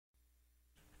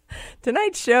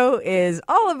Tonight's show is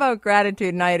all about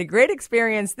gratitude, and I had a great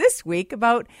experience this week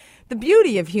about the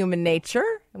beauty of human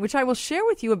nature, which I will share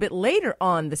with you a bit later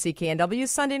on the CKNW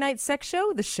Sunday Night Sex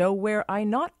Show, the show where I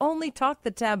not only talk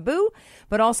the taboo,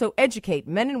 but also educate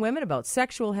men and women about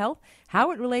sexual health,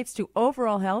 how it relates to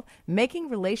overall health, making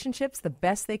relationships the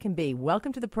best they can be.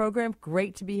 Welcome to the program.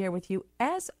 Great to be here with you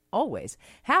as always.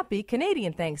 Happy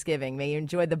Canadian Thanksgiving. May you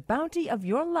enjoy the bounty of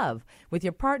your love with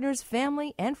your partners,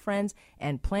 family, and friends,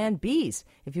 and Plan Bs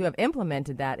if you have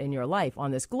implemented that in your life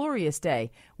on this glorious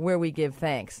day where we give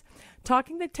thanks.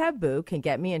 Talking the taboo can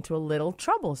get me into a little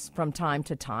trouble from time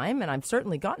to time, and I've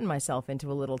certainly gotten myself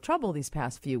into a little trouble these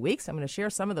past few weeks. I'm going to share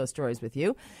some of those stories with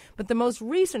you. But the most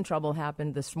recent trouble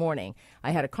happened this morning.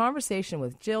 I had a conversation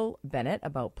with Jill Bennett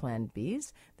about Plan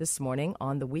Bs this morning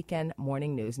on the Weekend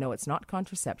Morning News. No, it's not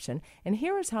contraception. And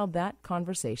here is how that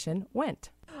conversation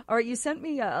went. All right, you sent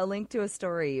me a link to a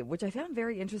story, which I found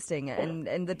very interesting,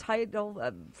 and the title,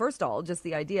 first of all, just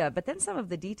the idea, but then some of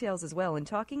the details as well, and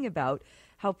talking about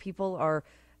how people are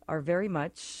very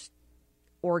much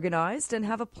organized and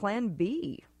have a plan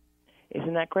B.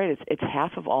 Isn't that great? It's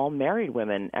half of all married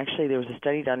women. Actually, there was a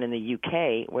study done in the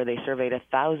UK where they surveyed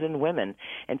 1,000 women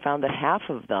and found that half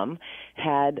of them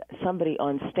had somebody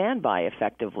on standby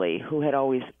effectively who had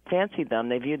always fancied them.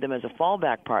 They viewed them as a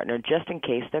fallback partner just in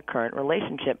case their current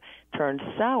relationship turned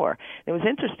sour. It was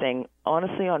interesting.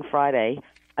 Honestly, on Friday,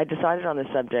 I decided on the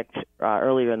subject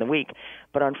earlier in the week,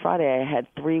 but on Friday I had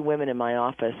 3 women in my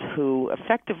office who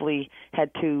effectively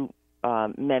had two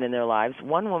men in their lives.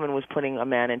 One woman was putting a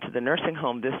man into the nursing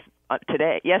home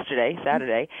yesterday,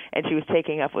 Saturday, and she was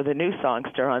taking up with a new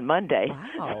songster on Monday.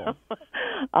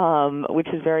 Wow. Which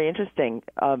is very interesting.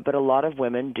 But a lot of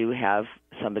women do have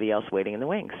somebody else waiting in the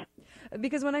wings.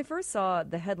 Because when I first saw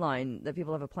the headline that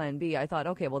people have a plan B, I thought,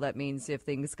 okay, well, that means if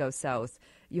things go south,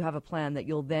 you have a plan that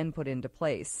you'll then put into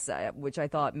place, which I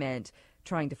thought meant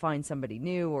trying to find somebody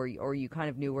new, or you kind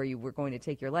of knew where you were going to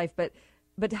take your life. But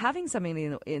having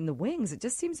something in the wings, it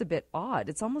just seems a bit odd.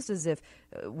 It's almost as if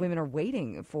women are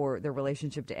waiting for their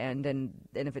relationship to end, and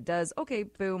if it does, okay,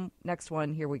 boom, next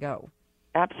one, here we go.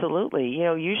 Absolutely.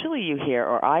 Usually you hear,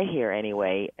 or I hear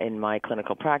anyway, in my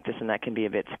clinical practice, and that can be a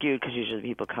bit skewed because usually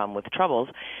people come with troubles,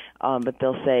 but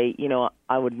they'll say,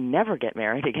 I would never get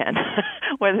married again,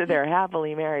 whether they're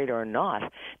happily married or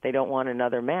not. They don't want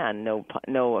another man,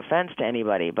 no offense to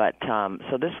anybody. But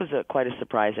so this was quite a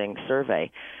surprising survey.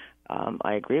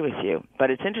 I agree with you. But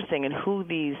it's interesting in who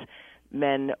these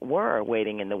men were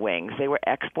waiting in the wings. They were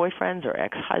ex-boyfriends or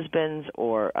ex-husbands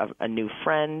or a new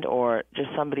friend or just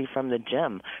somebody from the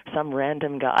gym, some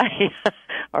random guy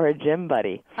or a gym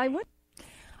buddy.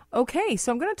 Okay, so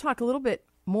I'm going to talk a little bit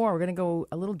more. We're going to go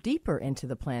a little deeper into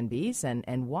the Plan Bs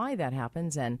and why that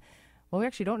happens. And well, we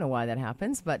actually don't know why that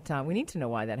happens, but we need to know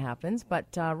why that happens. But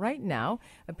right now,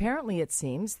 apparently it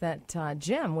seems that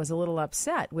Jim was a little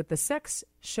upset with the sex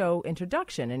show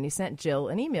introduction, and he sent Jill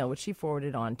an email, which she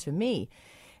forwarded on to me.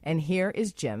 And here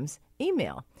is Jim's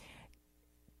email.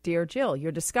 Dear Jill,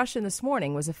 your discussion this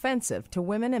morning was offensive to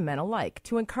women and men alike.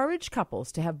 To encourage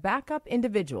couples to have backup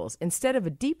individuals instead of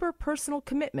a deeper personal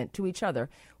commitment to each other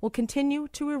will continue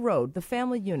to erode the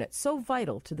family unit so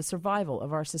vital to the survival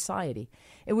of our society.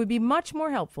 It would be much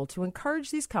more helpful to encourage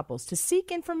these couples to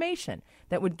seek information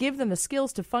that would give them the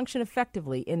skills to function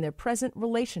effectively in their present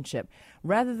relationship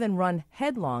rather than run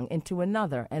headlong into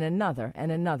another and another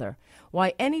and another.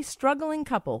 Why any struggling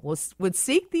couple would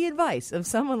seek the advice of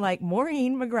someone like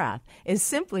Maureen McGrath is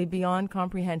simply beyond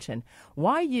comprehension.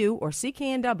 Why you or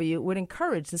CKNW would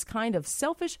encourage this kind of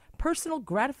selfish personal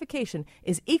gratification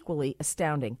is equally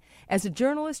astounding. As a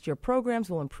journalist, your programs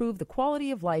will improve the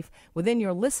quality of life within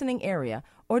your listening area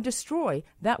or destroy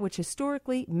that which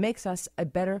historically makes us a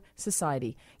better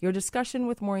society. Your discussion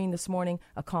with Maureen this morning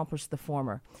accomplished the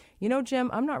former. Jim,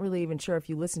 I'm not really even sure if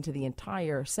you listened to the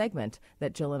entire segment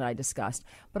that Jill and I discussed,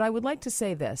 but I would like to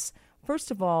say this.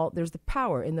 First of all, there's the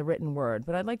power in the written word,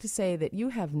 but I'd like to say that you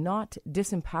have not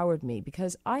disempowered me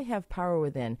because I have power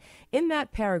within. In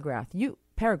that paragraph,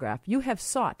 you have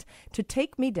sought to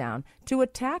take me down, to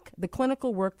attack the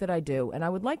clinical work that I do, and I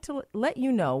would like to let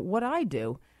you know what I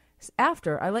do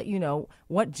after I let you know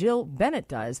what Jill Bennett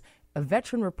does, a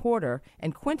veteran reporter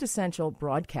and quintessential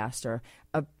broadcaster,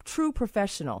 a true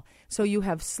professional. So you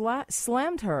have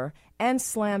slammed her and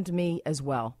slammed me as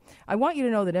well. I want you to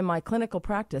know that in my clinical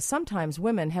practice, sometimes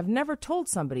women have never told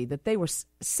somebody that they were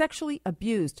sexually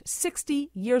abused 60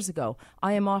 years ago.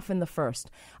 I am often the first.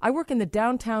 I work in the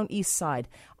downtown East Side.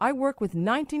 I work with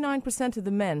 99% of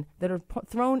the men that are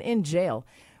thrown in jail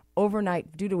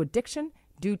overnight due to addiction,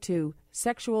 due to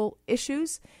sexual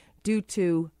issues, due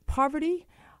to poverty.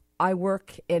 I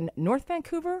work in North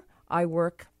Vancouver. I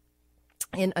work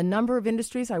in a number of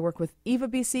industries. I work with EVA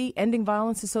BC, Ending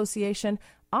Violence Association.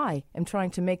 I am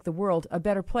trying to make the world a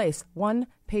better place, one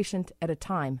patient at a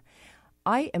time.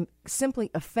 I am simply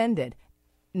offended,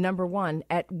 number one,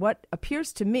 at what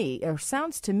appears to me, or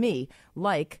sounds to me,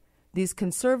 like these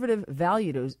conservative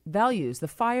values, the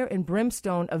fire and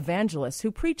brimstone evangelists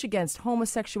who preach against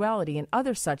homosexuality and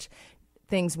other such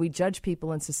things we judge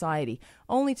people in society,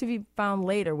 only to be found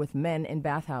later with men in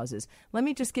bathhouses. Let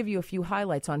me just give you a few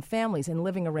highlights on families and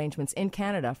living arrangements in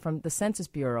Canada from the Census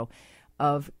Bureau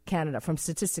of Canada, from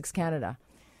Statistics Canada.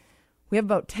 We have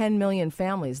about 10 million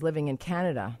families living in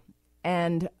Canada,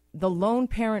 and the lone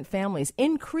parent families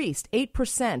increased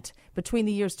 8% between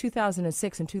the years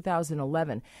 2006 and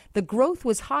 2011. The growth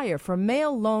was higher for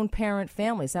male lone parent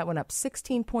families. That went up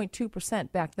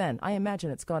 16.2% back then. I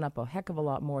imagine it's gone up a heck of a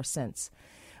lot more since.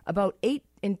 About 8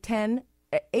 in 10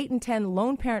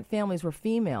 lone parent families were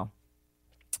female.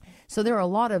 So there are a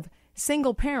lot of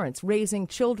single parents raising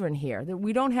children here.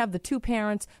 We don't have the two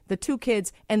parents, the two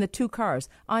kids, and the two cars.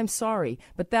 I'm sorry,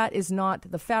 but that is not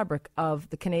the fabric of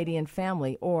the Canadian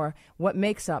family or what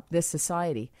makes up this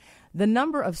society. The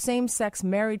number of same-sex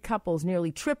married couples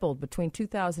nearly tripled between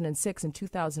 2006 and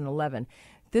 2011.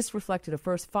 This reflected a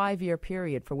first 5-year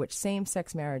period for which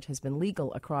same-sex marriage has been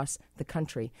legal across the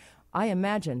country. I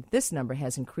imagine this number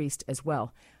has increased as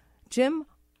well. Jim,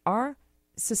 our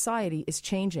society is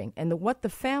changing, and what the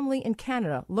family in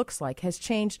Canada looks like has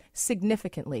changed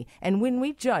significantly. And when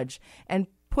we judge and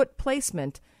put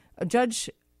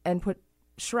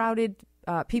shrouded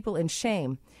people in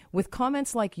shame with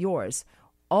comments like yours,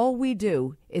 all we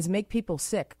do is make people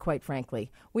sick, quite frankly.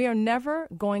 We are never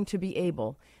going to be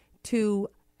able to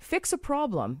fix a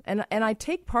problem, and I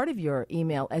take part of your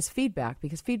email as feedback,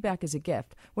 because feedback is a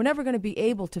gift. We're never going to be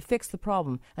able to fix the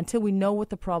problem until we know what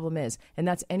the problem is, and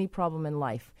that's any problem in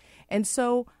life. And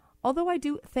so, although I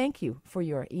do thank you for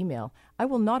your email, I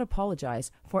will not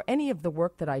apologize for any of the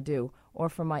work that I do or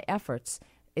for my efforts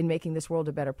in making this world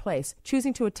a better place.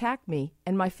 Choosing to attack me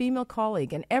and my female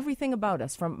colleague and everything about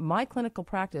us, from my clinical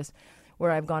practice,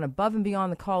 where I've gone above and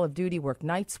beyond the call of duty, worked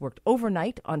nights, worked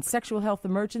overnight on sexual health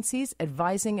emergencies,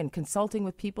 advising and consulting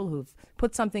with people who've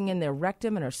put something in their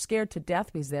rectum and are scared to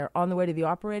death because they're on the way to the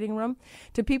operating room,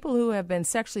 to people who have been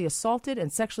sexually assaulted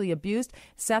and sexually abused,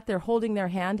 sat there holding their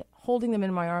hand, holding them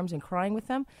in my arms and crying with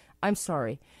them. I'm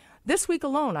sorry. This week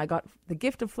alone, I got the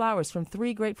gift of flowers from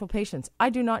 3 grateful patients. I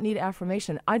do not need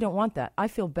affirmation. I don't want that. I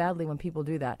feel badly when people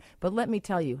do that. But let me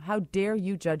tell you, how dare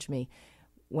you judge me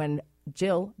when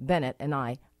Jill Bennett and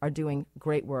I are doing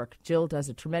great work. Jill does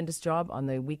a tremendous job on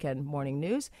the weekend morning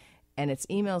news, and it's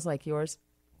emails like yours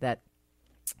that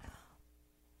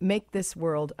make this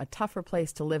world a tougher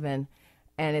place to live in,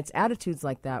 and it's attitudes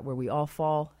like that where we all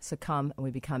fall, succumb, and we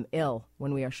become ill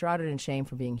when we are shrouded in shame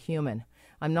for being human.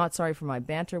 I'm not sorry for my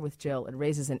banter with Jill. It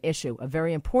raises an issue, a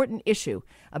very important issue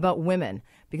about women,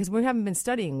 because we haven't been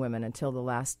studying women until the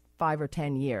last 5 or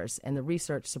 10 years, and the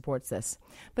research supports this.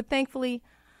 But thankfully,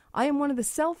 I am one of the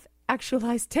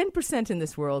self-actualized 10% in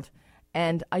this world,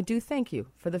 and I do thank you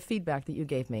for the feedback that you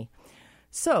gave me.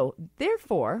 So,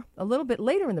 therefore, a little bit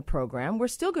later in the program, we're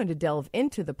still going to delve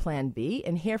into the Plan B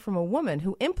and hear from a woman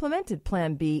who implemented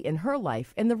Plan B in her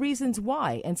life and the reasons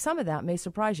why, and some of that may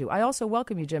surprise you. I also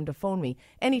welcome you, Jim, to phone me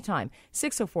anytime,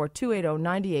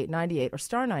 604-280-9898 or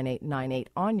star 9898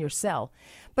 on your cell.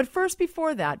 But first,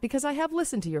 before that, because I have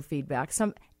listened to your feedback,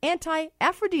 some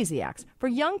anti-aphrodisiacs for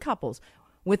young couples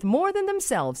with more than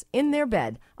themselves in their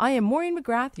bed. I am Maureen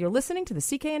McGrath. You're listening to the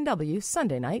CKNW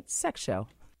Sunday Night Sex Show.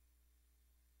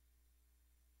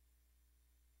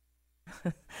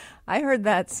 I heard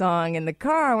that song in the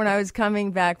car when I was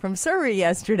coming back from Surrey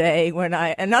yesterday,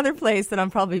 another place that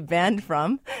I'm probably banned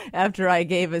from after I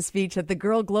gave a speech at the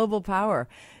Girl Global Power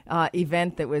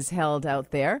event that was held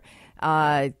out there.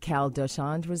 Cal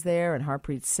Dochange was there, and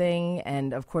Harpreet Singh,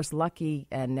 and of course Lucky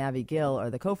and Navi Gill are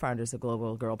the co-founders of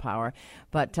Global Girl Power.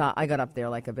 But I got up there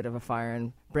like a bit of a fire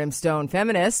and brimstone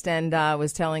feminist, and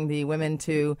was telling the women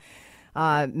to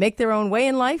make their own way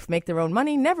in life, make their own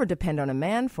money, never depend on a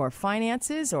man for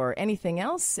finances or anything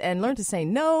else, and learn to say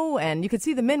no. And you could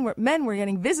see the men were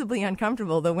getting visibly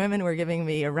uncomfortable. The women were giving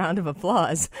me a round of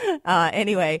applause.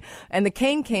 Anyway, and the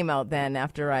cane came out then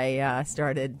after I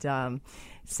started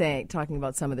talking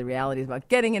about some of the realities about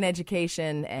getting an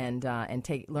education and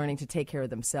learning to take care of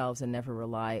themselves and never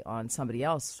rely on somebody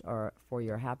else or for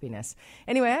your happiness.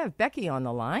 Anyway, I have Becky on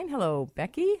the line. Hello,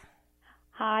 Becky.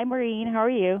 Hi, Maureen. How are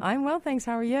you? I'm well, thanks.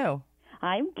 How are you?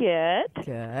 I'm good.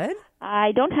 Good.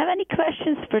 I don't have any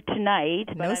questions for tonight.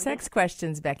 But No sex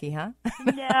questions, Becky, huh?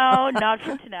 No, not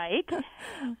for tonight.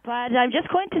 But I'm just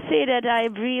going to say that I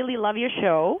really love your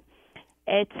show.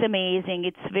 It's amazing.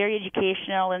 It's very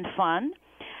educational and fun.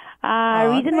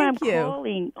 Reason why I'm thank you.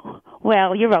 calling,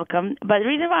 well, you're welcome. But the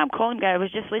reason why I'm calling, I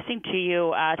was just listening to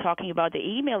you talking about the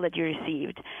email that you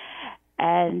received.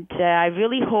 And I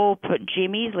really hope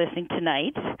Jimmy's listening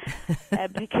tonight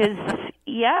because,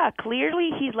 clearly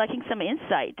he's lacking some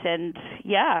insight. And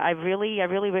I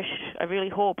really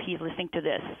hope he's listening to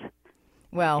this.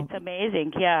 Well, It's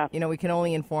amazing, yeah. we can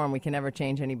only inform. We can never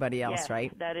change anybody else, Yes,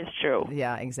 right? that is true.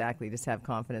 Yeah, exactly. Just have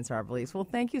confidence in our beliefs. Well,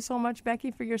 thank you so much,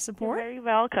 Becky, for your support. You're very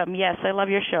welcome. Yes, I love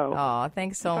your show. Oh,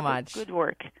 thanks so much. Good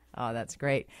work. Oh, that's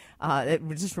great. It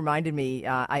just reminded me,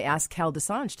 I asked Cal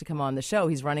DeSange to come on the show.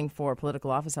 He's running for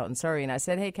political office out in Surrey. And I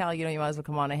said, hey, Cal, you might as well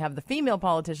come on. I have the female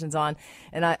politicians on,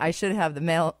 and I should have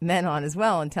the men on as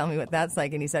well and tell me what that's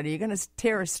like. And he said, are you going to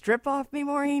tear a strip off me,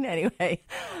 Maureen? Anyway,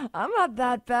 I'm not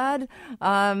that bad.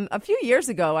 A few years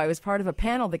ago, I was part of a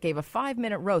panel that gave a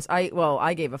 5-minute roast. I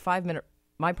gave a 5-minute.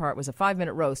 My part was a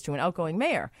 5-minute roast to an outgoing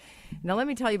mayor. Now, let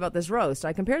me tell you about this roast.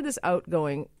 I compared this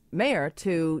outgoing mayor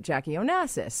to Jackie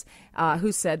Onassis,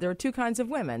 who said there are two kinds of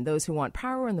women, those who want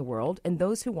power in the world and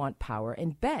those who want power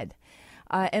in bed.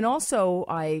 And also,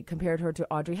 I compared her to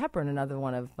Audrey Hepburn, another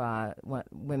one of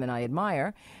women I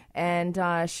admire, and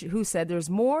who said there's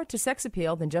more to sex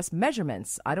appeal than just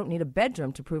measurements. I don't need a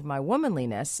bedroom to prove my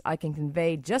womanliness. I can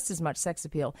convey just as much sex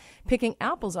appeal picking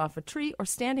apples off a tree or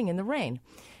standing in the rain.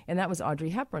 And that was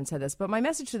Audrey Hepburn said this. But my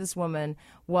message to this woman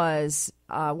was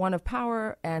one of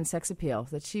power and sex appeal,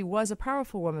 that she was a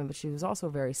powerful woman, but she was also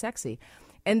very sexy.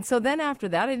 And so then after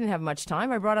that, I didn't have much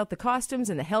time. I brought out the costumes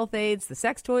and the health aids, the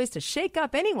sex toys to shake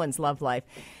up anyone's love life.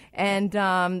 And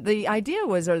the idea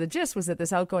was, or the gist was, that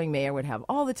this outgoing mayor would have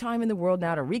all the time in the world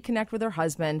now to reconnect with her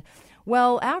husband.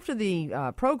 Well, after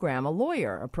the program, a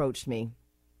lawyer approached me.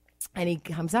 And he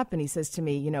comes up and he says to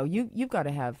me, you've got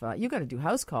to do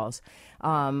house calls.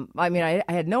 I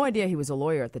had no idea he was a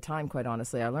lawyer at the time, quite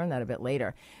honestly. I learned that a bit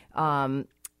later.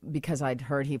 Because I'd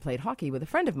heard he played hockey with a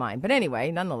friend of mine. But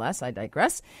anyway, nonetheless, I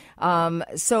digress.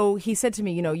 So he said to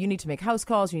me, you need to make house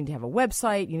calls. You need to have a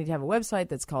website. You need to have a website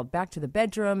that's called Back to the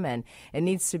Bedroom. And it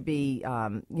needs to be,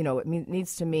 it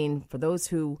needs to mean for those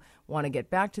who want to get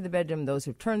back to the bedroom, those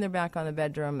who've turned their back on the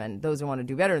bedroom, and those who want to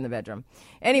do better in the bedroom.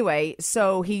 Anyway,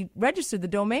 so he registered the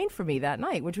domain for me that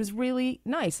night, which was really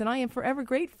nice, and I am forever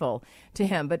grateful to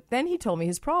him. But then he told me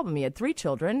his problem. He had 3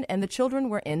 children, and the children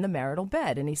were in the marital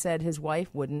bed, and he said his wife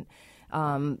wouldn't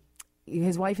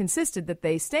his wife insisted that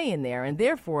they stay in there, and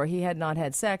therefore he had not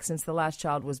had sex since the last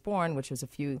child was born, which was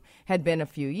had been a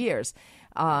few years.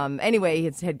 Anyway,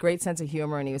 he had great sense of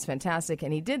humor, and he was fantastic,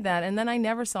 and he did that, and then I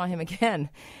never saw him again.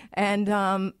 And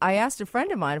I asked a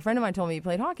friend of mine told me he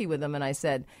played hockey with him, and I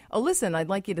said, oh, listen, I'd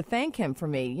like you to thank him for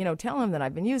me. Tell him that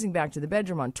I've been using Back to the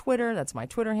Bedroom on Twitter. That's my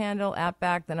Twitter handle,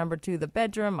 @back2the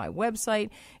bedroom. My website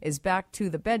is Back to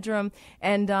the Bedroom.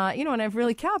 And, and I've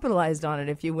really capitalized on it,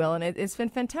 if you will, and it's been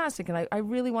fantastic, and I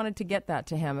really wanted to get that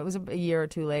to him. It was a year or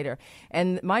two later.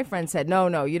 And my friend said,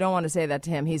 no, you don't want to say that to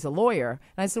him. He's a lawyer.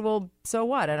 And I said, well, so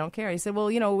what? I don't care. He said, well,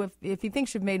 if he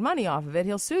thinks you've made money off of it,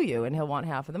 he'll sue you and he'll want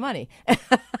half of the money.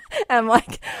 I'm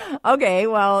like, okay,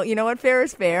 well, you know what? Fair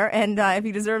is fair. And if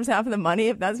he deserves half of the money,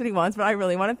 if that's what he wants, but I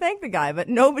really want to thank the guy. But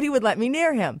nobody would let me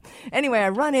near him. Anyway, I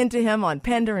run into him on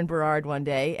Pender and Burrard one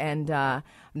day, and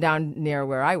down near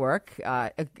where I work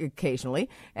occasionally.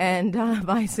 And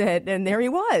I said, and there he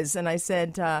was. And I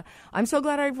said, I'm so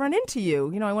glad I've run into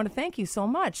you. I want to thank you so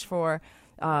much for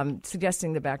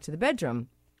suggesting the Back to the Bedroom.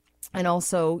 And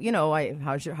also,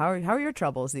 how are your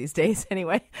troubles these days?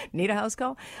 Anyway, need a house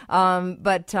call?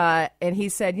 And he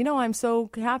said, I'm so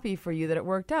happy for you that it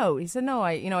worked out. He said, no,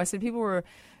 I said people were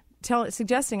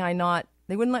suggesting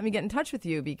they wouldn't let me get in touch with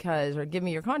you or give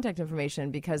me your contact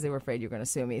information because they were afraid you were going to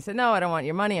sue me. He said, no, I don't want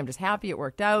your money. I'm just happy it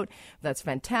worked out. That's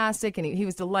fantastic. And he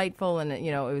was delightful, and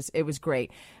it was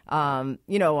great.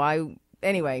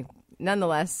 Anyway,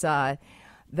 nonetheless,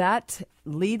 that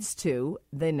leads to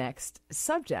the next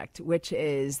subject, which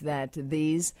is that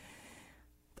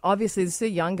obviously this is a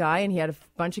young guy, and he had a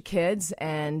bunch of kids,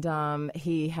 and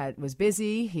he was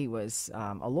busy. He was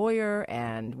a lawyer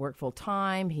and worked full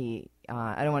time.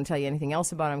 I don't want to tell you anything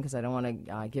else about him because I don't want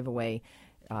to give away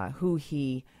who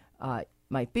he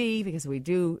might be, because we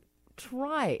do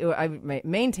I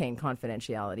maintain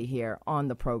confidentiality here on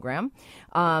the program.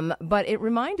 But it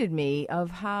reminded me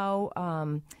of how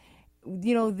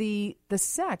the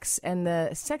sex and the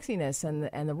sexiness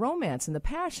and the romance and the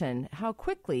passion, how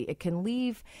quickly it can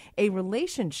leave a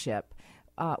relationship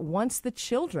once the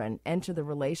children enter the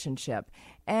relationship.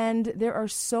 And there are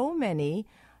so many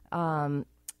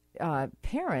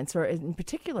parents, or in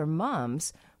particular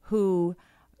moms, who,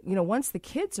 once the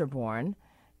kids are born,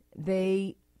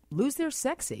 they lose their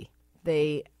sexy.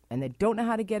 They don't know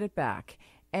how to get it back.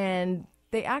 And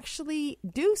they actually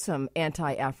do some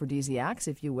anti-aphrodisiacs,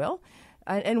 if you will.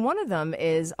 And one of them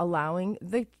is allowing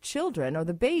the children or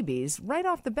the babies right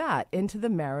off the bat into the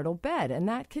marital bed. And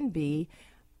that can be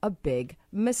a big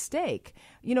mistake.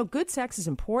 You know, good sex is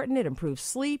important. It improves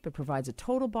sleep. It provides a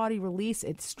total body release.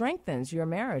 It strengthens your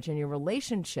marriage and your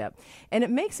relationship. And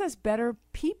it makes us better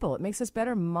people. It makes us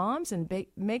better moms and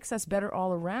makes us better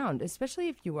all around, especially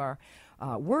if you are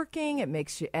working. It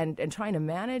makes you, and trying to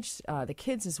manage the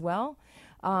kids as well.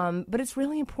 But it's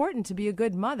really important to be a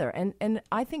good mother. And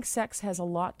I think sex has a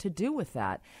lot to do with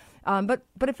that. But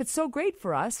if it's so great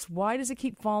for us, why does it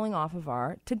keep falling off of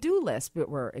our to-do list? But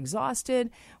we're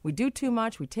exhausted. We do too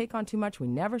much. We take on too much. We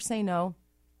never say no.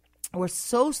 We're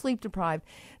so sleep deprived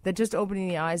that just opening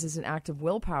the eyes is an act of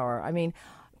willpower. I mean,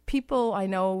 people I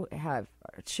know have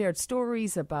shared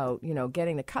stories about, you know,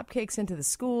 getting the cupcakes into the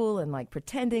school and like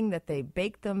pretending that they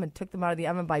baked them and took them out of the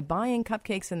oven by buying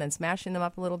cupcakes and then smashing them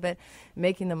up a little bit,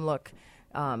 making them look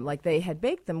like they had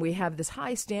baked them. We have this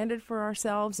high standard for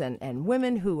ourselves, and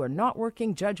women who are not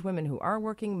working judge women who are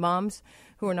working. Moms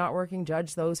who are not working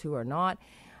judge those who are not.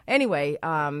 Anyway,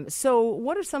 so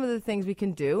what are some of the things we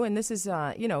can do? And this is,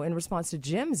 in response to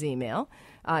Jim's email.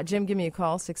 Jim, give me a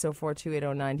call,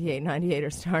 604-280-9898 or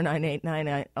star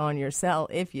 989 on your cell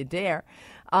if you dare.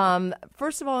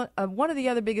 First of all, one of the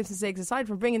other biggest mistakes, aside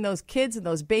from bringing those kids and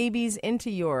those babies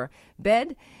into your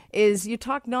bed, is you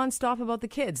talk nonstop about the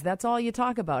kids. That's all you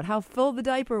talk about, how full the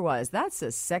diaper was. That's a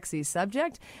sexy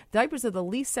subject. Diapers are the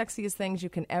least sexiest things you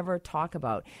can ever talk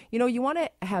about. You know, you want to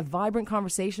have vibrant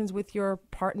conversations with your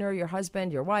partner, your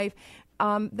husband, your wife,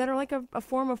 that are like a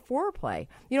form of foreplay.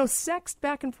 You know, sext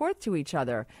back and forth to each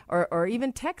other, or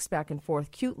even text back and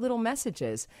forth, cute little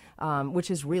messages,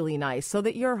 which is really nice, so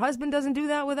that your husband doesn't do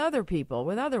that with other people,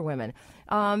 with other women,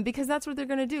 because that's what they're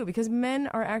going to do, because men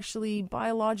are actually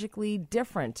biologically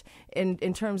different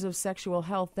in terms of sexual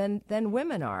health than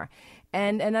women are.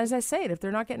 And as I say it, if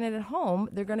they're not getting it at home,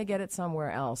 they're going to get it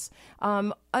somewhere else.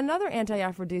 Another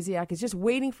anti-aphrodisiac is just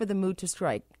waiting for the mood to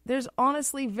strike. There's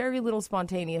honestly very little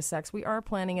spontaneous sex. We are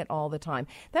planning it all the time.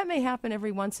 That may happen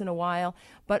every once in a while,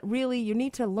 but really you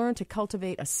need to learn to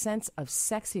cultivate a sense of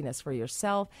sexiness for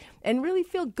yourself and really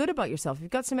feel good about yourself. If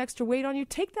you've got some extra weight on you,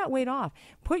 take that weight off.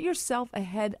 Put yourself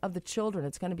ahead of the children.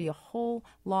 It's going to be a whole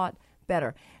lot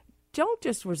better. Don't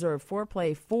just reserve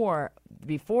foreplay for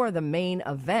before the main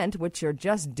event, which you're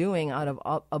just doing out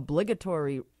of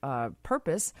obligatory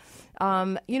purpose.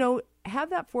 Have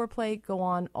that foreplay go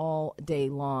on all day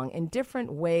long in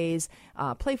different ways.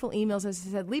 Playful emails, as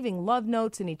I said, leaving love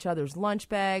notes in each other's lunch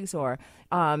bags, or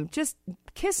just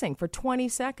kissing for 20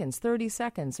 seconds, 30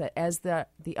 seconds as the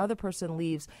other person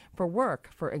leaves for work,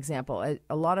 for example.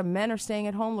 A lot of men are staying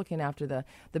at home looking after the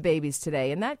babies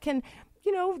today, and that can...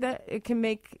 that it can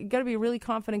you got to be a really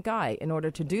confident guy in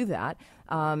order to do that,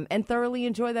 and thoroughly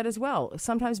enjoy that as well.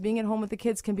 Sometimes being at home with the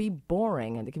kids can be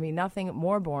boring, and it can be nothing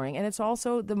more boring. And it's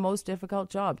also the most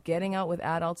difficult job. Getting out with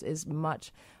adults is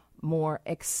much more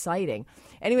exciting.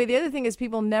 Anyway, the other thing is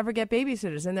people never get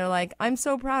babysitters, and they're like, I'm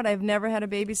so proud I've never had a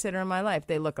babysitter in my life.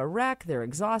 They look a wreck, they're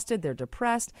exhausted, they're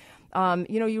depressed.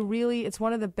 It's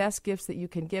one of the best gifts that you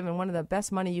can give, and one of the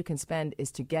best money you can spend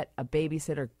is to get a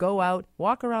babysitter. Go out,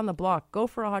 walk around the block, go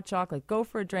for a hot chocolate, go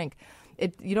for a drink.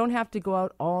 You don't have to go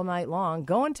out all night long.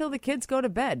 Go until the kids go to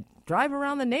bed. Drive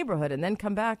around the neighborhood and then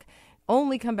come back.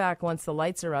 Only come back once the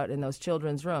lights are out in those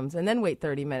children's rooms, and then wait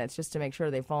 30 minutes just to make sure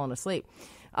they've fallen asleep.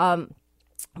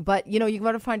 But you've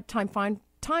got to find time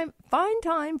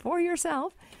for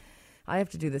yourself. I have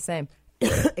to do the same.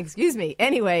 Excuse me.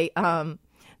 Anyway,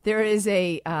 there is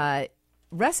a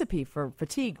recipe for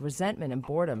fatigue, resentment, and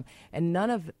boredom, and none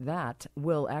of that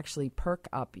will actually perk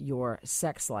up your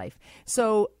sex life.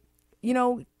 So,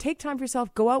 take time for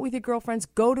yourself. Go out with your girlfriends.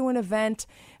 Go to an event.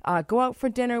 Go out for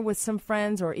dinner with some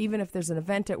friends, or even if there's an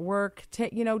event at work,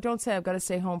 don't say I've got to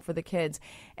stay home for the kids.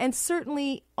 And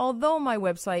certainly, although my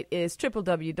website is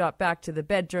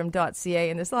www.backtothebedroom.ca,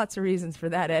 and there's lots of reasons for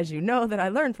that, as you know, that I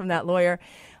learned from that lawyer,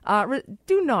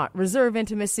 do not reserve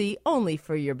intimacy only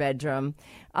for your bedroom.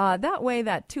 That way,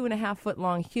 that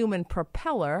 2.5-foot-long human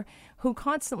propeller who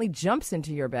constantly jumps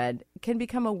into your bed can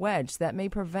become a wedge that may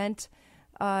prevent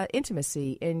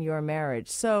intimacy in your marriage.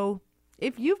 So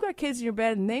if you've got kids in your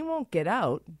bed and they won't get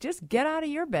out, just get out of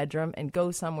your bedroom and go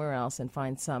somewhere else and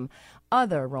find some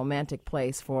other romantic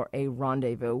place for a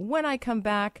rendezvous. When I come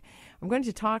back, I'm going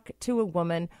to talk to a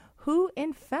woman who,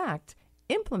 in fact,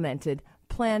 implemented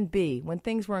Plan B when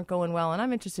things weren't going well, and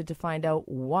I'm interested to find out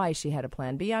why she had a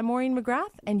Plan B. I'm Maureen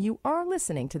McGrath, and you are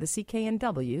listening to the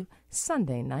CKNW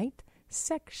Sunday Night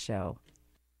Sex Show.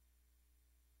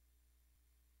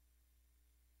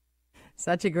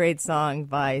 Such a great song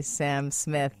by Sam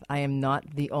Smith. I am not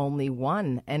the only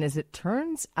one. And as it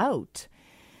turns out,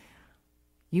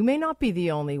 you may not be the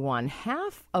only one.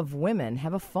 Half of women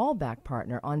have a fallback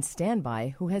partner on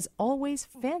standby who has always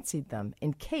fancied them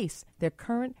in case their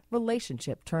current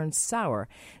relationship turns sour.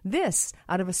 This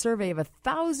out of a survey of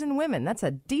 1,000 women. That's a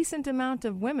decent amount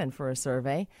of women for a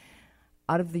survey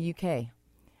out of the UK.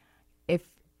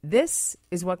 If this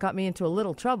is what got me into a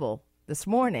little trouble this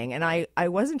morning, and I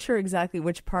wasn't sure exactly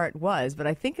which part was, but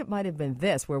I think it might have been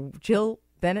this, where Jill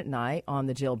Bennett and I on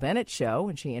the Jill Bennett Show,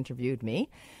 and she interviewed me,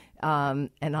 and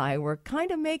I were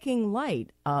kind of making light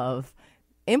of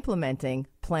implementing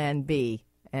Plan B.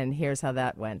 And here's how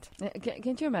that went.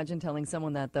 Can't you imagine telling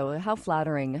someone that, though? How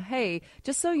flattering. Hey,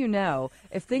 just so you know,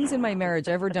 if things in my marriage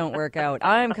ever don't work out,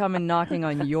 I'm coming knocking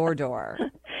on your door.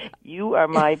 You are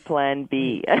my Plan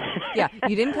B. Yeah,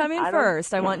 you didn't come in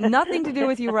first. I want nothing to do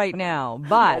with you right now.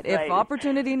 But That's right. if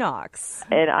opportunity knocks.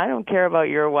 And I don't care about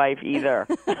your wife either.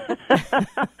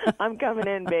 I'm coming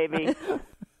in, baby.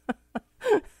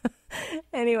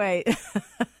 Anyway,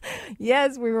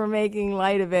 yes, we were making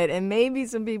light of it, and maybe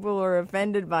some people were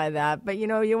offended by that. But you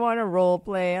know, you want to role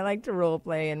play. I like to role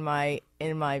play in my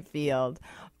field.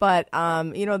 But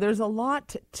you know, there's a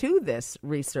lot to this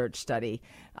research study.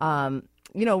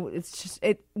 You know, it's just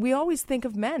we always think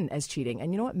of men as cheating,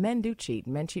 and you know what? Men do cheat.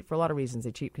 Men cheat for a lot of reasons.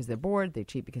 They cheat because they're bored. They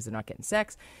cheat because they're not getting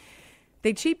sex.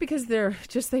 They cheat because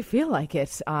they feel like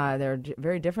it. They're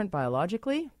very different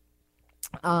biologically.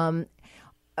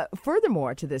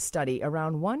 Furthermore to this study,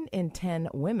 around 1 in 10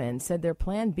 women said their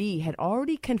Plan B had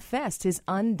already confessed his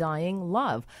undying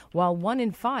love, while 1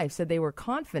 in 5 said they were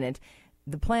confident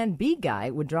the Plan B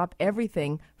guy would drop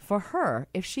everything for her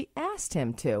if she asked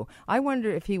him to. I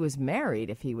wonder if he was married,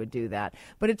 if he would do that.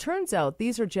 But it turns out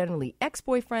these are generally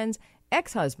ex-boyfriends,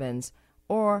 ex-husbands,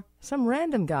 or some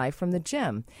random guy from the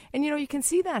gym. And, you know, you can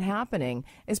see that happening,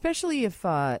 especially if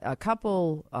a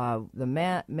couple,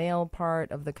 the male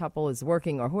part of the couple is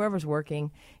working, or whoever's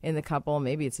working in the couple.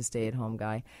 Maybe it's a stay-at-home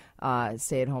guy,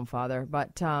 stay-at-home father.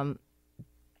 But,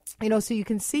 you know, so you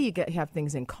can see you have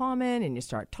things in common, and you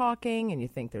start talking, and you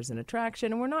think there's an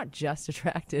attraction. And we're not just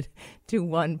attracted to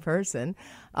one person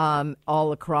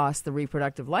all across the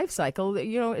reproductive life cycle.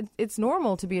 You know, it's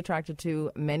normal to be attracted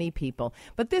to many people.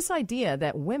 But this idea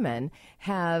that women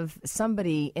have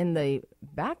somebody in the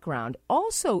background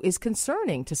also is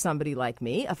concerning to somebody like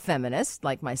me, a feminist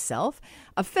like myself,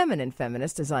 a feminine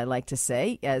feminist, as I like to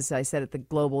say. As I said at the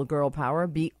Global Girl Power,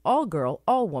 be all girl,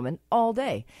 all woman, all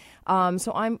day.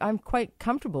 So I'm quite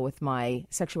comfortable with my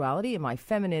sexuality and my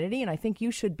femininity, and I think you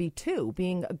should be too.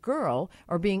 Being a girl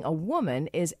or being a woman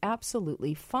is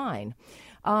absolutely fine.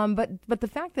 But the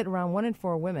fact that around 1 in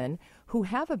 4 women who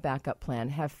have a backup plan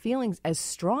have feelings as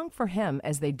strong for him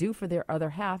as they do for their other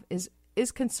half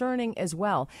is concerning as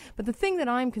well. But the thing that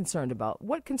I'm concerned about,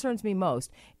 what concerns me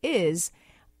most, is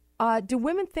do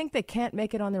women think they can't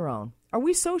make it on their own? Are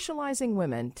we socializing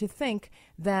women to think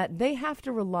that they have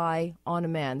to rely on a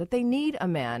man, that they need a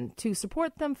man to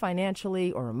support them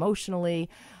financially or emotionally?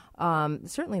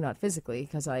 Certainly not physically,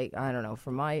 because I don't know,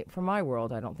 for my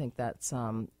world, I don't think that's,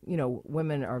 you know,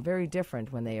 women are very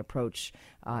different when they approach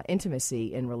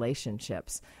intimacy in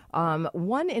relationships.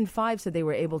 1 in 5 said they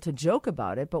were able to joke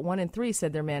about it, but 1 in 3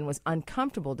 said their man was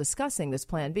uncomfortable discussing this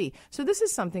Plan B. So this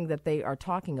is something that they are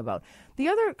talking about. The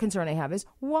other concern I have is,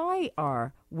 why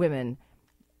are women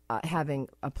having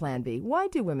a Plan B? Why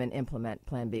do women implement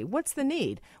Plan B? What's the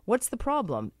need? What's the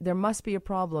problem? There must be a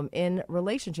problem in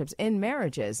relationships, in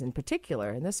marriages in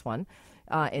particular, in this one,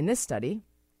 in this study,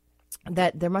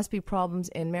 that there must be problems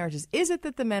in marriages. Is it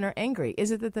that the men are angry? Is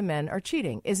it that the men are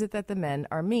cheating? Is it that the men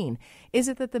are mean? Is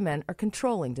it that the men are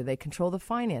controlling? Do they control the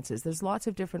finances? There's lots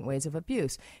of different ways of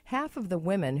abuse. Half of the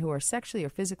women who are sexually or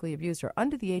physically abused are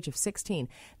under the age of 16.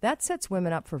 That sets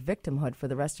women up for victimhood for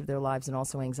the rest of their lives, and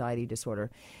also anxiety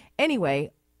disorder.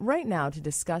 Anyway, right now to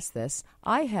discuss this,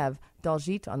 I have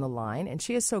Daljit on the line, and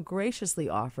she has so graciously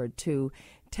offered to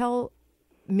tell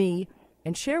me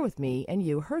and share with me and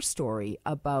you her story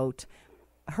about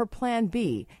her Plan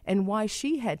B and why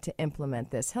she had to implement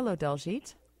this. Hello,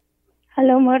 Daljit.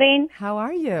 Hello, Maureen. How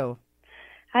are you?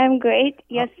 I'm great.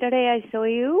 Yesterday I saw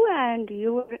you, and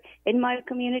you were in my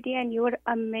community, and you were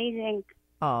amazing.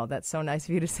 Oh, that's so nice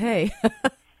of you to say.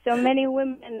 So many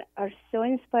women are so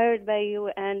inspired by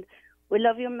you, and we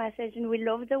love your message, and we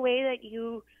love the way that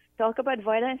you talk about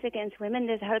violence against women.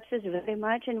 This helps us very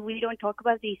much, and we don't talk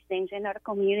about these things in our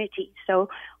community. So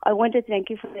I want to thank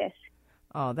you for this.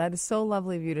 Oh, that is so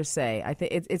lovely of you to say. I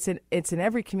think it's in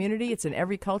every community, it's in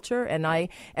every culture, and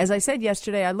as I said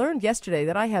yesterday, I learned yesterday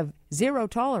that I have zero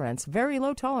tolerance, very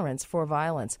low tolerance for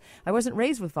violence. I wasn't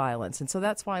raised with violence, and so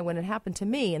that's why when it happened to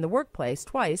me in the workplace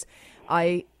twice,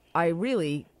 I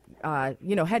really had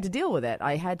to deal with it.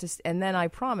 I had to, and then I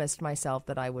promised myself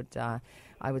that I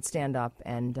would stand up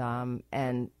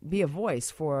and be a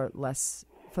voice for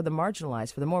the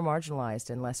marginalized, for the more marginalized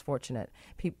and less fortunate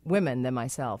women than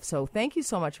myself. So thank you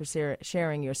so much for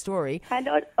sharing your story. And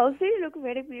also you look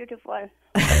very beautiful.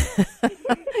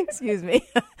 Excuse me.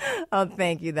 Oh,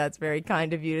 thank you. That's very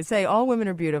kind of you to say. All women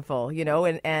are beautiful,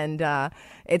 and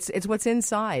it's what's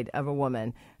inside of a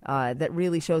woman that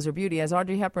really shows her beauty. As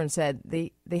Audrey Hepburn said,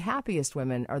 the happiest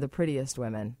women are the prettiest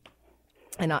women.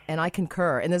 And I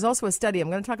concur. And there's also a study, I'm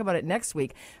going to talk about it next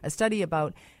week, a study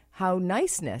about how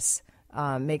niceness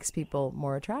makes people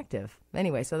more attractive.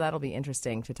 Anyway, so that'll be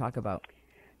interesting to talk about.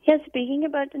 Yes, speaking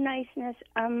about the niceness,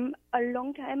 a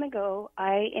long time ago,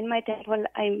 in my temple,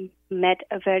 I met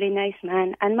a very nice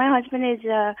man. And my husband is,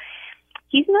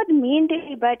 he's not mean to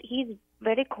me, but he's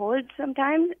very cold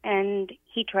sometimes, and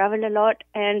he traveled a lot.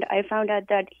 And I found out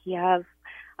that he have,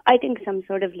 I think, some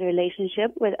sort of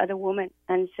relationship with other women.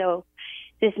 And so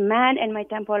this man in my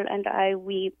temple and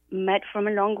we met from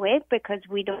a long way because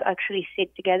we don't actually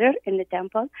sit together in the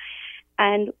temple.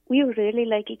 And we really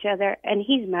like each other. And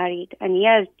he's married and he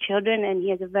has children and he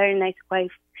has a very nice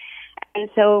wife. And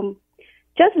so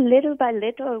just little by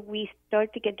little, we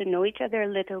start to get to know each other a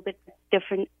little bit,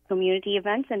 different community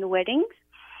events and weddings.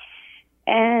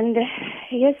 And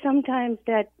yes, sometimes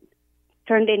that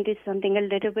turned into something a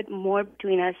little bit more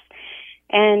between us.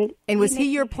 And was he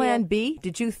your plan B?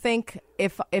 Did you think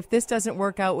if this doesn't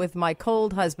work out with my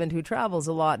cold husband who travels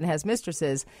a lot and has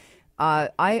mistresses,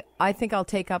 I think I'll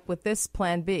take up with this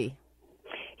plan B?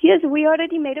 Yes, we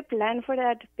already made a plan for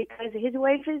that because his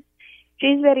wife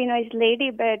she's a very nice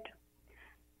lady, but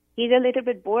he's a little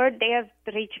bit bored. They have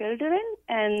 3 children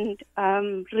and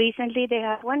recently they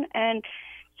have one. And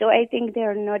so I think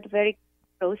they're not very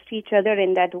close to each other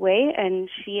in that way. And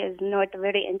she is not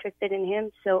very interested in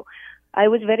him. So I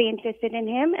was very interested in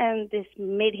him, and this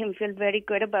made him feel very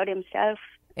good about himself.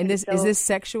 And is this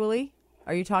sexually?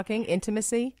 Are you talking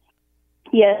intimacy?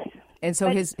 Yes. And so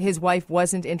his wife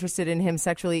wasn't interested in him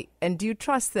sexually. And do you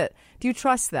trust that? Do you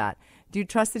trust that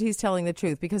he's telling the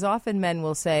truth? Because often men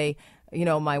will say,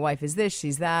 my wife is this,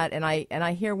 she's that, and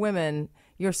I hear women,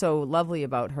 you're so lovely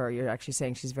about her. You're actually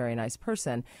saying she's a very nice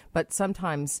person. But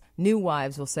sometimes new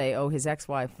wives will say, oh, his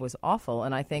ex-wife was awful.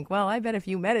 And I think, well, I bet if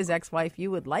you met his ex-wife, you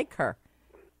would like her.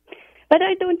 But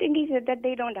I don't think he said that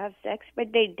they don't have sex,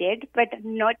 but they did, but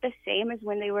not the same as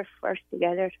when they were first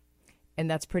together. And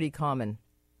that's pretty common.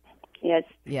 Yes.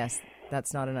 Yes,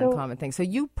 that's not an uncommon thing. So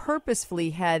you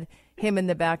purposefully had him in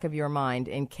the back of your mind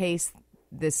in case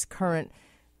this current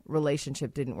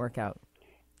relationship didn't work out.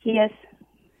 Yes.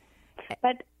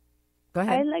 But go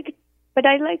ahead. I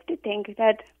like to think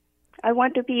that I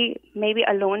want to be maybe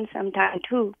alone sometime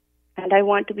too, and I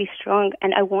want to be strong,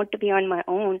 and I want to be on my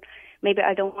own. Maybe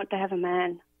I don't want to have a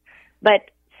man, but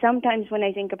sometimes when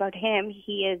I think about him,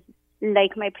 he is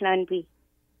like my plan B.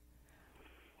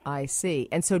 I see.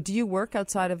 And so, do you work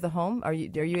outside of the home? Are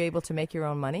you able to make your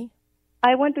own money?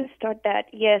 I want to start that.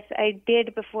 Yes, I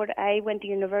did before I went to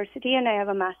university, and I have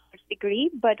a master's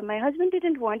degree. But my husband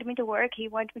didn't want me to work; he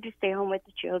wanted me to stay home with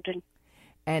the children.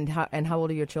 And how old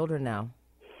are your children now?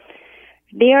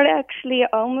 They are actually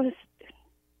almost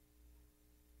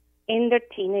in their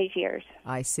teenage years.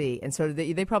 I see. And so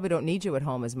they probably don't need you at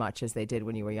home as much as they did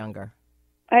when you were younger.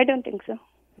 I don't think so.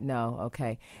 No.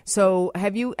 Okay. So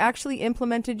have you actually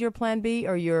implemented your plan B,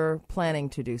 or you're planning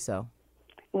to do so?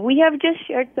 We have just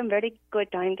shared some very good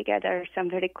time together, some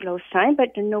very close time, but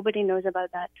nobody knows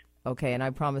about that. Okay, and I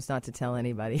promise not to tell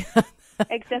anybody.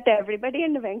 Except everybody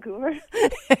in Vancouver.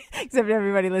 Except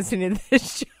everybody listening to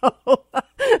this show.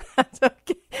 That's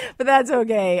okay. But that's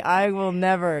okay. I will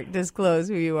never disclose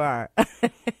who you are.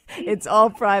 It's all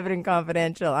private and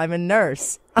confidential. I'm a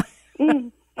nurse.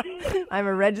 I'm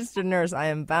a registered nurse. I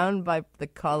am bound by the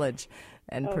college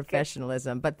and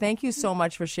professionalism. But thank you so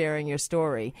much for sharing your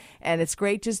story. And it's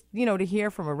great just, to hear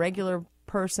from a regular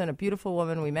person, a beautiful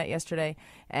woman we met yesterday,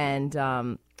 and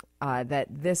that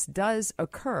this does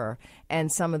occur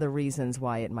and some of the reasons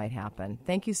why it might happen.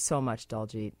 Thank you so much,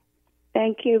 Daljeet.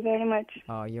 Thank you very much.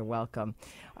 Oh, you're welcome.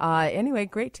 Anyway,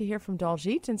 great to hear from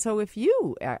Daljeet. And so if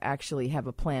you actually have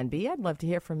a plan B, I'd love to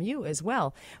hear from you as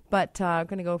well. But I'm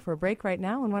going to go for a break right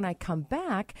now. And when I come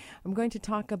back, I'm going to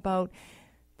talk about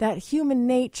that human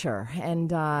nature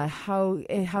and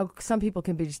how some people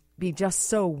can be just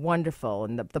so wonderful,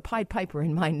 and the Pied Piper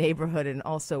in my neighborhood, and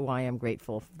also why I'm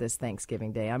grateful for this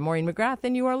Thanksgiving Day. I'm Maureen McGrath,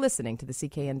 and you are listening to the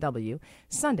CKNW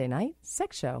Sunday Night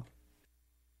Sex Show.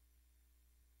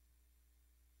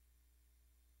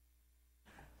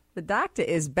 The doctor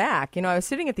is back. I was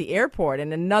sitting at the airport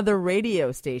and another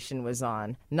radio station was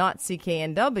on, not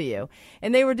CKNW,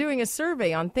 and they were doing a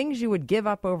survey on things you would give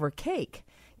up over cake.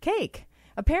 Cake.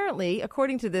 Apparently,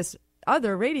 according to this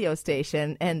other radio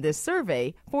station and this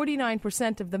survey,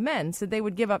 49% of the men said they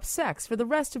would give up sex for the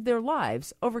rest of their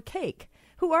lives over cake.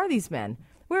 Who are these men?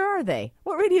 Where are they?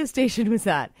 What radio station was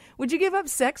that? Would you give up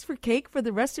sex for cake for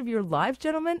the rest of your lives,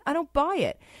 gentlemen? I don't buy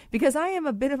it, because I am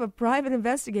a bit of a private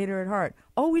investigator at heart,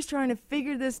 always trying to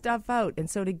figure this stuff out. And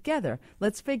so together,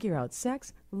 let's figure out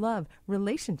sex, love,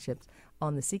 relationships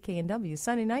on the CKNW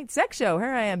Sunday Night Sex Show.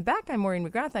 Here I am back. I'm Maureen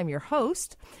McGrath. I'm your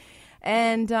host.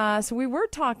 And so we were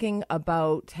talking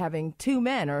about having two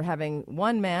men, or having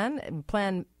one man,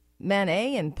 plan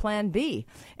A and plan B.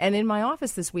 And in my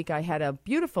office this week, I had a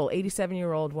beautiful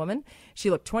 87-year-old woman. She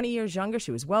looked 20 years younger.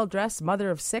 She was well-dressed, mother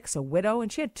of 6, a widow,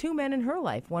 and she had two men in her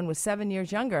life. One was 7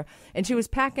 years younger, and she was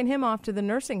packing him off to the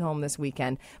nursing home this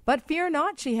weekend. But fear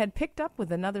not, she had picked up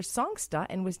with another songster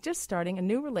and was just starting a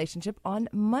new relationship on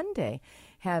Monday,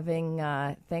 having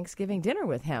Thanksgiving dinner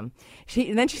with him.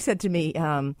 And then she said to me,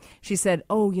 she said,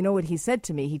 oh, you know what he said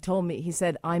to me? He told me, he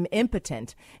said, I'm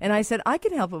impotent. And I said, I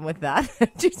can help him with that.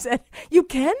 She said, you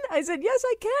can? I said, yes,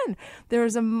 I can.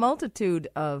 There's a multitude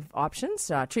of options,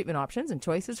 treatment options and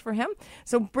choices for him.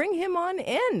 So bring him on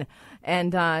in.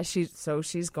 And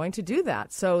she's going to do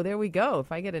that. So there we go.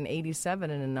 If I get an 87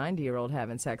 and a 90-year-old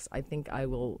having sex, I think I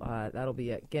will, that'll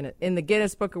be in the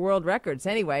Guinness Book of World Records.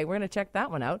 Anyway, we're going to check that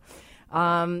one out.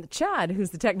 Chad, who's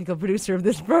the technical producer of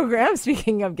this program,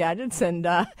 speaking of gadgets and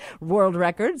world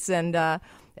records, and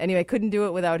anyway, couldn't do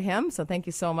it without him, so thank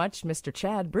you so much, Mr.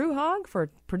 Chad Bruhog, for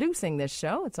producing this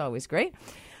show. It's always great.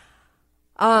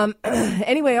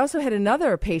 Anyway, I also had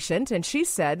another patient, and she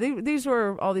said, these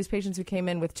were all these patients who came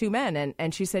in with two men,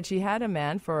 and she said she had a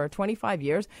man for 25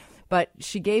 years, but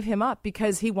she gave him up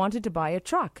because he wanted to buy a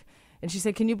truck. And she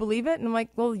said, can you believe it? And I'm like,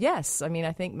 well, yes. I mean,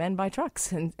 I think men buy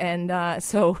trucks. And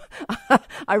so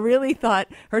I really thought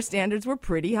her standards were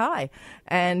pretty high.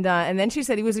 And then she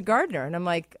said he was a gardener. And I'm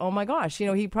like, oh, my gosh,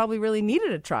 he probably really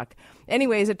needed a truck.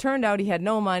 Anyways, it turned out he had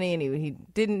no money, and he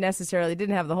didn't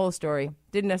have the whole story,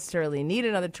 didn't necessarily need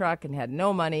another truck, and had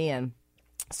no money. And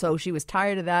so she was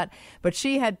tired of that. But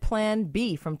she had plan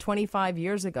B from 25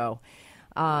 years ago.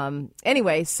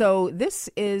 Anyway, so this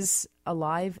is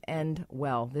alive and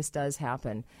well. This does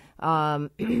happen.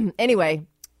 Anyway,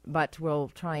 but we'll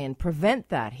try and prevent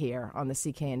that here on the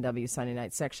CKNW Sunday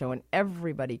Night Sex Show, and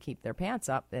everybody keep their pants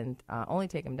up and only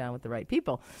take them down with the right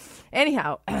people.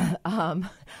 Anyhow,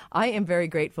 I am very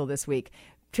grateful this week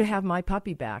to have my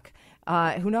puppy back,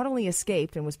 who not only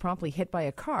escaped and was promptly hit by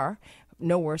a car,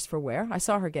 no worse for wear. I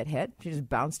saw her get hit. She just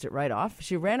bounced it right off.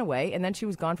 She ran away, and then she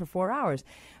was gone for 4 hours.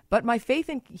 But my faith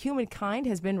in humankind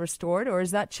has been restored, or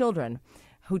is that children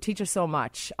who teach us so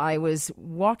much? I was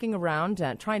walking around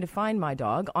trying to find my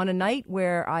dog on a night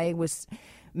where I was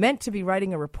meant to be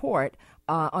writing a report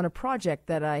on a project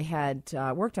that I had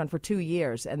worked on for 2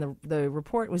 years, and the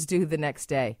report was due the next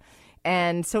day.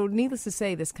 And so needless to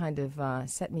say, this kind of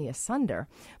set me asunder.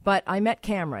 But I met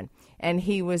Cameron, and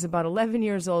he was about 11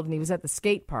 years old, and he was at the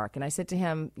skate park. And I said to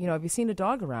him, have you seen a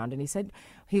dog around? And he said,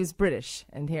 he was British.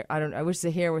 And I wish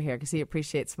Zahir were here because he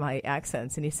appreciates my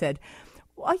accents. And he said,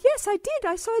 well, yes, I did.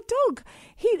 I saw a dog.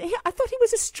 I thought he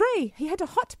was a stray. He had a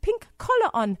hot pink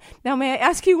collar on. Now, may I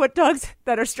ask you what dogs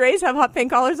that are strays have hot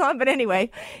pink collars on? But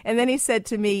anyway, and then he said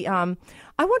to me, I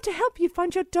want to help you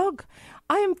find your dog.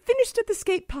 I am finished at the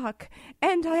skate park,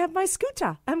 and I have my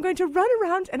scooter. I'm going to run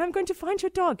around, and I'm going to find your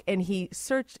dog. And he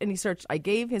searched, and he searched. I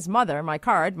gave his mother my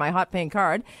card, my hot pink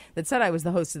card, that said I was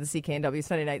the host of the CKNW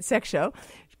Sunday Night Sex Show,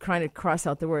 trying to cross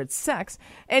out the word sex.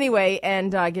 Anyway,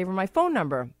 and I gave her my phone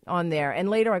number on there. And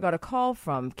later I got a call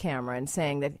from Cameron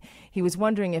saying that he was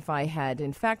wondering if I had,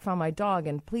 in fact, found my dog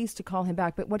and pleased to call him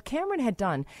back. But what Cameron had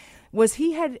done was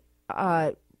he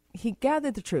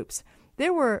gathered the troops.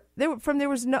 There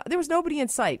was nobody in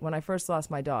sight when I first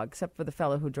lost my dog, except for the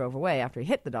fellow who drove away after he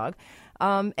hit the dog.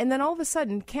 And then all of a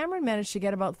sudden, Cameron managed to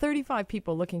get about 35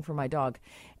 people looking for my dog.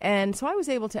 And so I was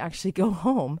able to actually go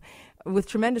home with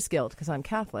tremendous guilt, because I'm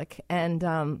Catholic,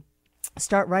 and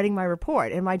start writing my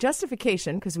report. And my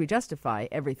justification, because we justify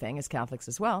everything as Catholics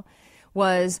as well,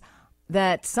 was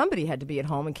that somebody had to be at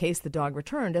home in case the dog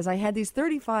returned, as I had these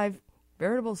 35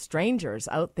 veritable strangers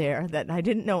out there that I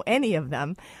didn't know any of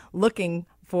them looking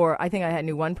I think I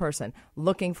knew one person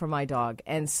looking for my dog.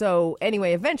 And so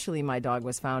anyway, eventually my dog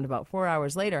was found about 4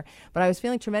 hours later. But I was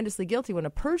feeling tremendously guilty when a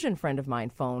Persian friend of mine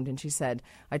phoned, and she said,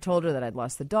 I told her that I'd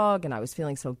lost the dog and I was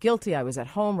feeling so guilty. I was at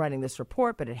home writing this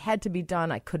report, but it had to be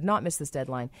done. I could not miss this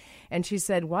deadline. And she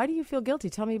said, why do you feel guilty?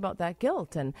 Tell me about that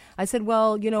guilt. And I said,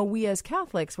 well, we as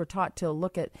Catholics were taught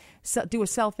to do a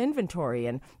self-inventory,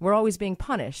 and we're always being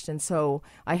punished. And so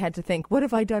I had to think, what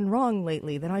have I done wrong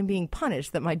lately that I'm being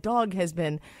punished, that my dog has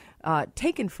been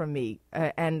taken from me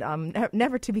and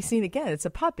never to be seen again. It's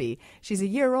a puppy. She's a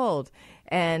year old.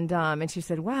 And she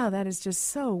said, wow, that is just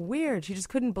so weird. She just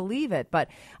couldn't believe it. But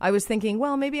I was thinking,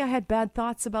 well, maybe I had bad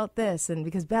thoughts about this, and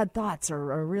because bad thoughts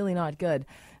are really not good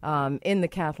in the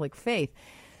Catholic faith.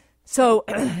 So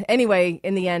anyway,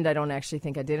 in the end, I don't actually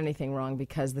think I did anything wrong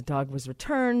because the dog was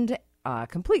returned,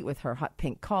 complete with her hot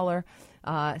pink collar.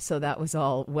 So that was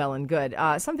all well and good.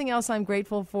 Something else I'm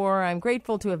grateful for. I'm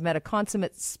grateful to have met a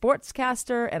consummate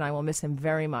sportscaster, and I will miss him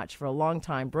very much. For a long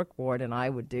time, Brooke Ward and I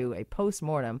would do a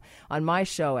post-mortem on my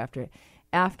show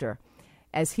after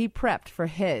as he prepped for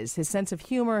his sense of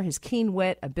humor, his keen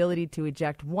wit, ability to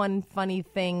eject one funny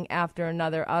thing after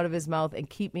another out of his mouth and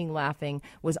keep me laughing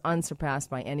was unsurpassed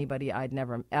by anybody I'd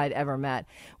ever met.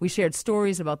 We shared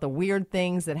stories about the weird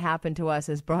things that happened to us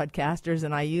as broadcasters,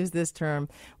 and I use this term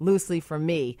loosely for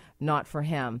me, not for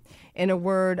him. In a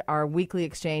word, our weekly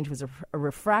exchange was a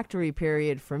refractory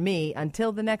period for me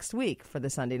until the next week for the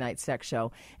Sunday Night Sex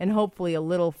Show, and hopefully a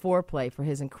little foreplay for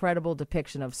his incredible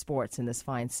depiction of sports in this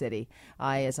fine city.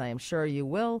 As I am sure you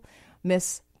will,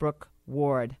 miss Brooke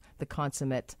Ward, the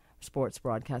consummate sports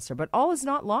broadcaster. But all is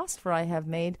not lost, for I have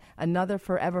made another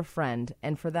forever friend,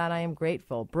 and for that I am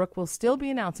grateful. Brooke will still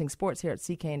be announcing sports here at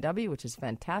CKNW, which is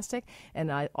fantastic,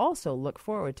 and I also look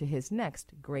forward to his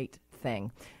next great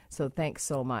thing. So thanks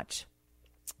so much.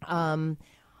 I'm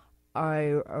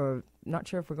not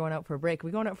sure if we're going out for a break. Are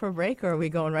we going out for a break, or are we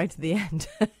going right to the end?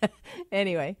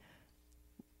 Anyway.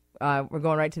 We're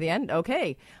going right to the end?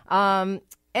 Okay.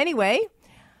 Anyway,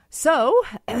 so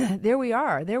there we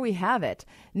are. There we have it.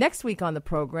 Next week on the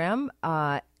program,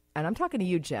 and I'm talking to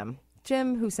you, Jim.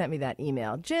 Jim, who sent me that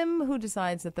email. Jim, who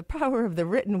decides that the power of the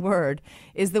written word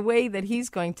is the way that he's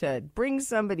going to bring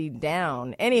somebody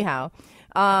down. Anyhow,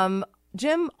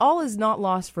 Jim, all is not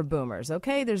lost for boomers,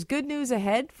 okay? There's good news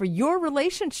ahead for your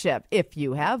relationship, if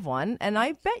you have one, and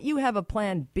I bet you have a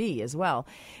plan B as well.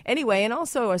 Anyway, and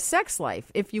also a sex life,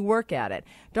 if you work at it.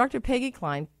 Dr. Peggy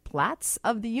Klein-Platz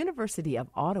of the University of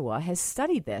Ottawa has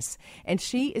studied this, and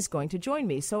she is going to join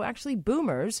me. So actually,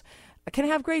 boomers can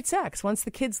have great sex. Once the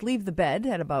kids leave the bed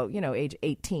at about, age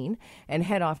 18 and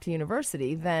head off to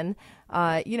university, then,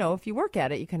 if you work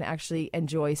at it, you can actually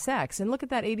enjoy sex. And look at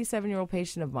that 87-year-old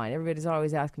patient of mine. Everybody's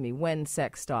always asking me when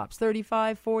sex stops.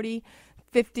 35, 40,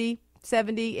 50,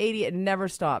 70, 80, it never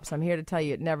stops. I'm here to tell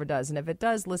you it never does. And if it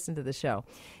does, listen to the show.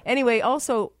 Anyway,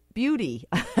 also beauty.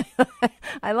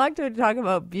 I like to talk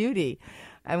about beauty.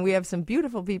 And we have some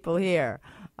beautiful people here.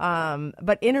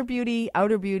 But inner beauty,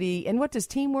 outer beauty, and what does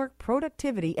teamwork,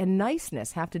 productivity, and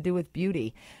niceness have to do with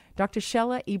beauty? Dr.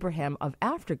 Shella Ibrahim of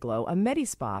Afterglow, a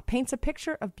Medi-Spa, paints a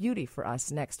picture of beauty for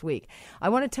us next week. I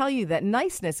want to tell you that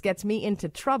niceness gets me into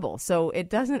trouble, so it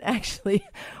doesn't actually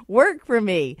work for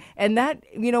me. And that,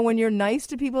 when you're nice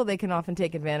to people, they can often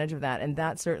take advantage of that, and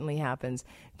that certainly happens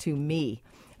to me.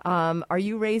 Are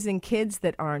you raising kids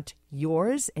that aren't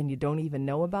yours and you don't even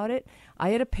know about it? I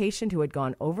had a patient who had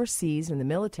gone overseas in the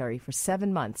military for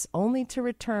 7 months, only to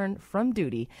return from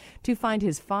duty to find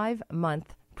his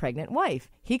 5-month pregnant wife.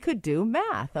 He could do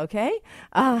math, okay?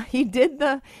 He did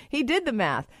the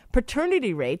math.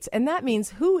 Paternity rates, and that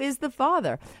means who is the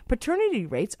father. Paternity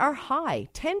rates are high.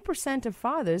 10% of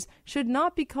fathers should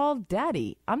not be called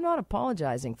daddy. I'm not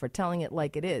apologizing for telling it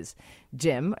like it is.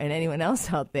 Jim, and anyone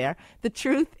else out there, the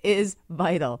truth is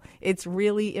vital. It's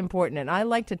really important. And I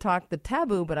like to talk the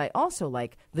taboo, but I also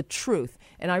like the truth.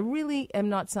 And I really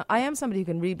am I am somebody who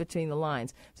can read between the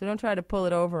lines. So don't try to pull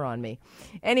it over on me.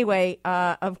 Anyway,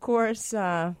 of course,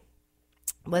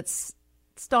 let's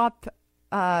stop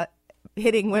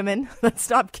hitting women. Let's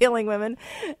stop killing women.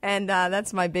 And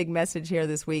that's my big message here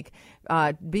this week.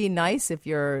 Be nice. If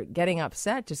you're getting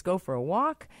upset, just go for a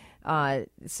walk.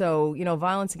 So,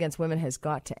 violence against women has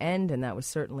got to end, and that was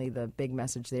certainly the big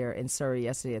message there in Surrey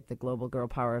yesterday at the Global Girl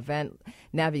Power event.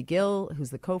 Navi Gill, who's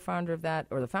the co-founder of that,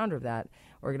 or the founder of that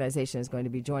organization, is going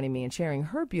to be joining me and sharing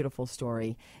her beautiful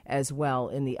story as well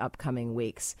in the upcoming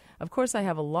weeks. Of course, I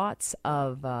have lots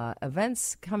of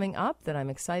events coming up that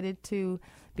I'm excited to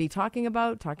be talking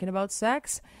about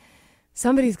sex.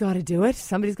 somebody's got to do it.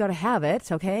 Somebody's got to have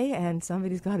it, okay? And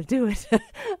somebody's got to do it.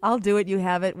 I'll do it. You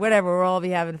have it. Whatever. We'll all be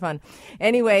having fun.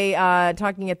 Anyway,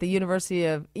 talking at the University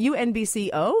of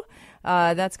UNBCO.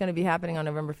 That's going to be happening on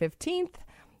November 15th.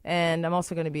 And I'm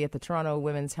also going to be at the Toronto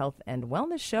Women's Health and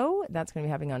Wellness Show. That's going to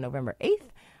be happening on November 8th.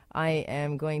 I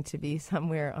am going to be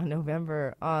somewhere on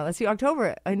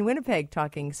October in Winnipeg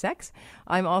talking sex.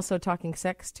 I'm also talking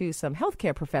sex to some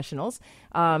healthcare professionals.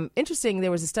 Interesting,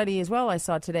 there was a study as well I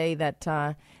saw today that,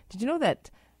 did you know that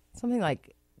something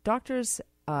like doctors,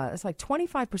 it's like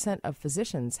 25% of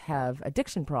physicians have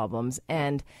addiction problems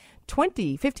and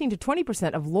 15 to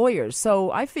 20% of lawyers. So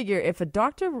I figure if a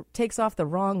doctor takes off the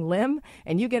wrong limb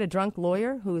and you get a drunk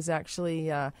lawyer who's actually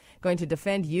going to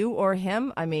defend you or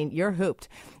him, I mean, you're hooped.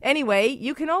 Anyway,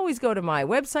 you can always go to my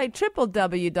website,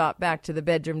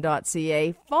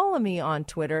 www.backtothebedroom.ca. Follow me on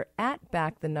Twitter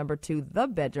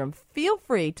 @back2thebedroom. Feel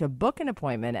free to book an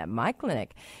appointment at my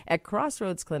clinic at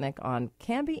Crossroads Clinic on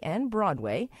Cambie and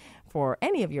Broadway for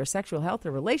any of your sexual health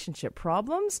or relationship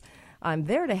problems. I'm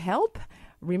there to help.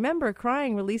 Remember,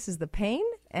 crying releases the pain,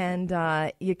 and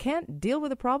you can't deal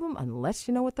with a problem unless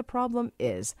you know what the problem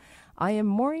is. I am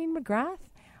Maureen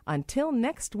McGrath. Until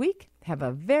next week, have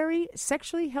a very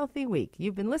sexually healthy week.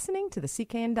 You've been listening to the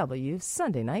CKNW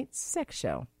Sunday Night Sex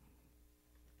Show.